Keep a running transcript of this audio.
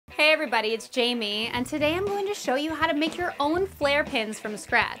Hey everybody, it's Jamie, and today I'm going to show you how to make your own flare pins from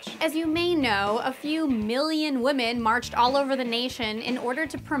scratch. As you may know, a few million women marched all over the nation in order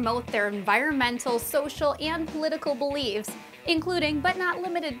to promote their environmental, social, and political beliefs, including, but not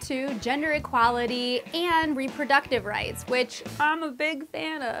limited to, gender equality and reproductive rights, which I'm a big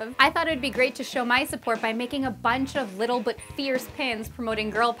fan of. I thought it'd be great to show my support by making a bunch of little but fierce pins promoting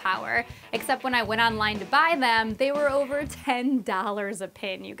girl power, except when I went online to buy them, they were over $10 a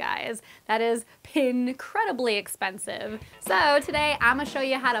pin, you guys. That is incredibly expensive. So today I'm gonna show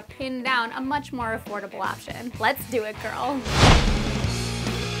you how to pin down a much more affordable option. Let's do it, girl.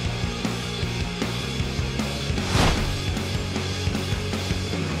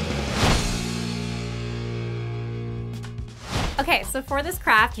 Okay, so for this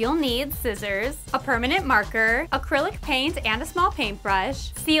craft, you'll need scissors, a permanent marker, acrylic paint and a small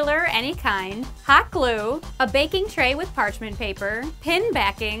paintbrush, sealer any kind, hot glue, a baking tray with parchment paper, pin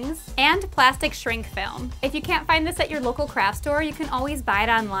backings, and plastic shrink film. If you can't find this at your local craft store, you can always buy it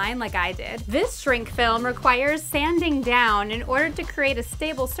online like I did. This shrink film requires sanding down in order to create a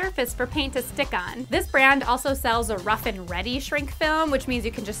stable surface for paint to stick on. This brand also sells a rough and ready shrink film, which means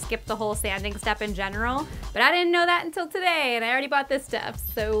you can just skip the whole sanding step in general, but I didn't know that until today, and I already bought this stuff,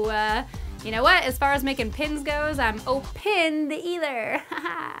 so you know what? As far as making pins goes, I'm open to either.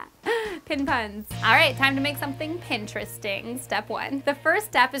 Pin puns. All right, time to make something Pinteresting. Step one. The first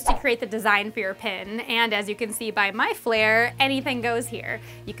step is to create the design for your pin, and as you can see by my flare, anything goes here.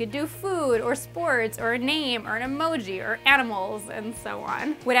 You could do food or sports or a name or an emoji or animals and so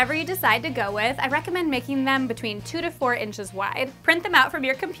on. Whatever you decide to go with, I recommend making them between 2 to 4 inches wide. Print them out from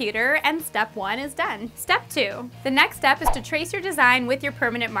your computer and step one is done. Step two. The next step is to trace your design with your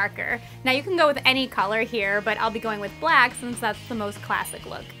permanent marker. Now you can go with any color here, but I'll be going with black since that's the most classic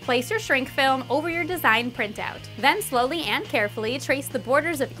look. Place your shrink film over your design printout. Then slowly and carefully trace the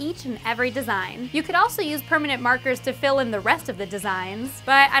borders of each and every design. You could also use permanent markers to fill in the rest of the designs,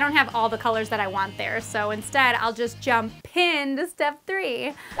 but I don't have all the colors that I want there, so instead I'll just jump in to step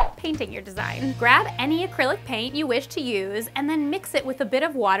 3, painting your design. Grab any acrylic paint you wish to use and then mix it with a bit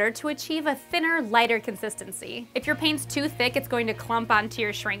of water to achieve a thinner, lighter consistency. If your paint's too thick, it's going to clump onto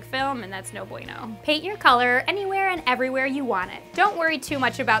your shrink film, and that's no bueno. Paint your color anywhere and everywhere you want it. Don't worry too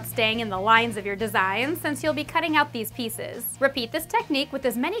much about staying in the lines of your design since you'll be cutting out these pieces. Repeat this technique with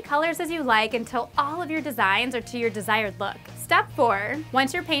as many colors as you like until all of your designs are to your desired look. Step 4.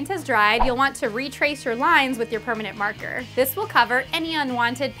 Once your paint has dried, you'll want to retrace your lines with your permanent marker. This will cover any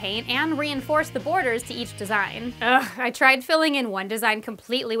unwanted paint and reinforce the borders to each design. Ugh, I tried filling in one design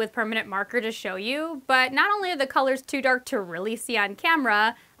completely with permanent marker to show you, but not only are the colors too dark to really see on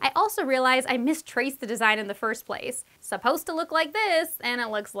camera, I also realized I mistraced the design in the first place. Supposed to look like this, and it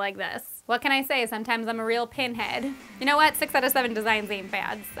looks like this. What can I say? Sometimes I'm a real pinhead. You know what? 6 out of 7 designs ain't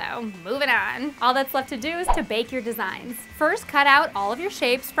bad, so moving on. All that's left to do is to bake your designs. First, cut out all of your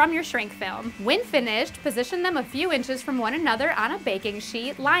shapes from your shrink film. When finished, position them a few inches from one another on a baking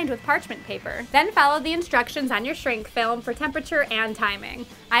sheet lined with parchment paper. Then follow the instructions on your shrink film for temperature and timing.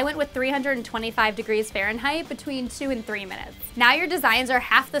 I went with 325 degrees Fahrenheit between 2 and 3 minutes. Now your designs are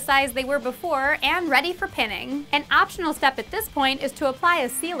half the size they were before and ready for pinning. An optional step at this point is to apply a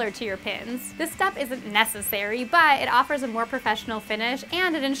sealer to your pins. This step isn't necessary, but it offers a more professional finish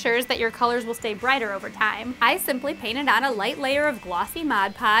and it ensures that your colors will stay brighter over time. I simply painted on a light layer of glossy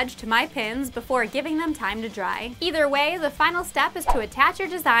Mod Podge to my pins before giving them time to dry. Either way, the final step is to attach your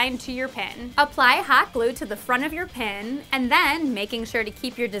design to your pin. Apply hot glue to the front of your pin, and then, making sure to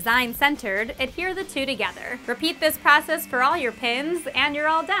keep your design centered, adhere the two together. Repeat this process for all your pins and you're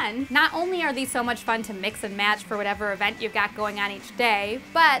all done. Not only are these so much fun to mix and match for whatever event you've got going on each day,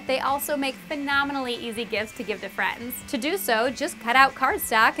 but they also make phenomenally easy gifts to give to friends. To do so, just cut out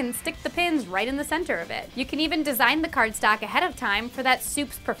cardstock and stick the pins right in the center of it. You can even design the cardstock ahead of time for that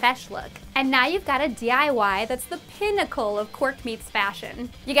soups profesh look. And now you've got a DIY that's the pinnacle of Quirk meets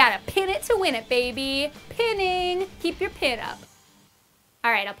fashion. You gotta pin it to win it, baby. Pinning! Keep your pin up. All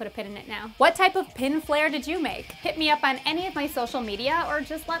right, I'll put a pin in it now. What type of pin flare did you make? Hit me up on any of my social media or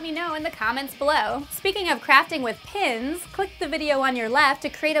just let me know in the comments below. Speaking of crafting with pins, click the video on your left to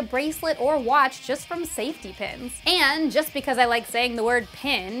create a bracelet or watch just from safety pins. And just because I like saying the word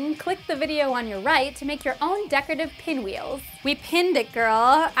pin, click the video on your right to make your own decorative pinwheels. We pinned it,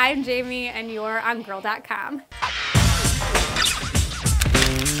 girl. I'm Jamie and you're on Gurl.com.